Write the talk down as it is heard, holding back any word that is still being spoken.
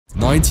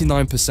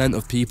99%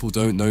 of people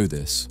don't know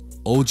this.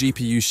 Old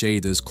GPU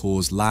shaders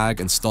cause lag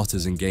and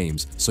stutters in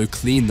games, so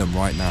clean them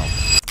right now.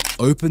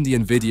 Open the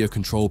NVIDIA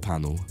control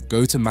panel,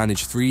 go to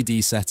Manage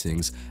 3D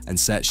Settings and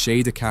set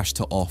Shader Cache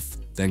to off,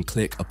 then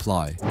click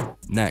Apply.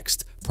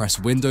 Next, press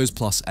Windows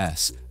plus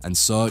S and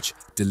search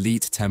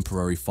Delete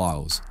Temporary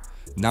Files.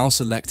 Now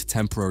select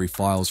Temporary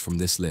Files from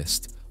this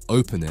list,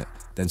 open it,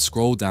 then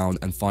scroll down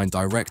and find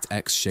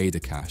DirectX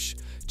Shader Cache.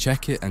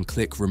 Check it and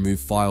click Remove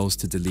Files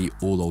to delete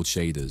all old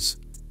shaders.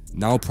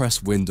 Now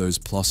press Windows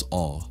plus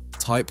R,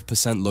 type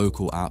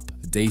 %local app,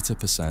 data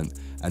 %,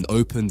 and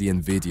open the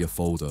NVIDIA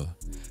folder.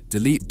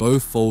 Delete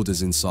both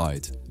folders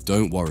inside.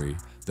 Don't worry,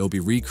 they'll be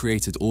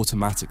recreated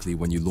automatically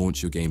when you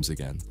launch your games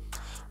again.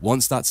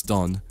 Once that's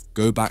done,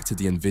 go back to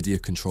the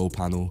NVIDIA control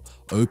panel,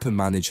 open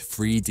Manage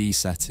 3D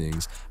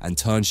Settings, and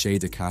turn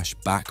Shader Cache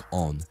back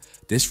on.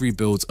 This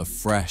rebuilds a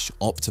fresh,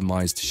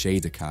 optimized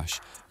shader cache.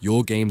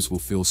 Your games will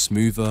feel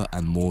smoother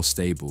and more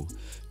stable.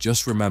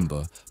 Just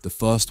remember, the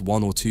first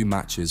 1 or 2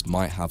 matches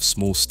might have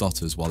small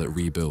stutters while it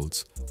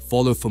rebuilds.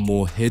 Follow for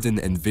more hidden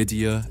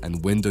NVIDIA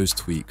and Windows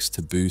tweaks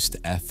to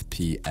boost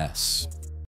FPS.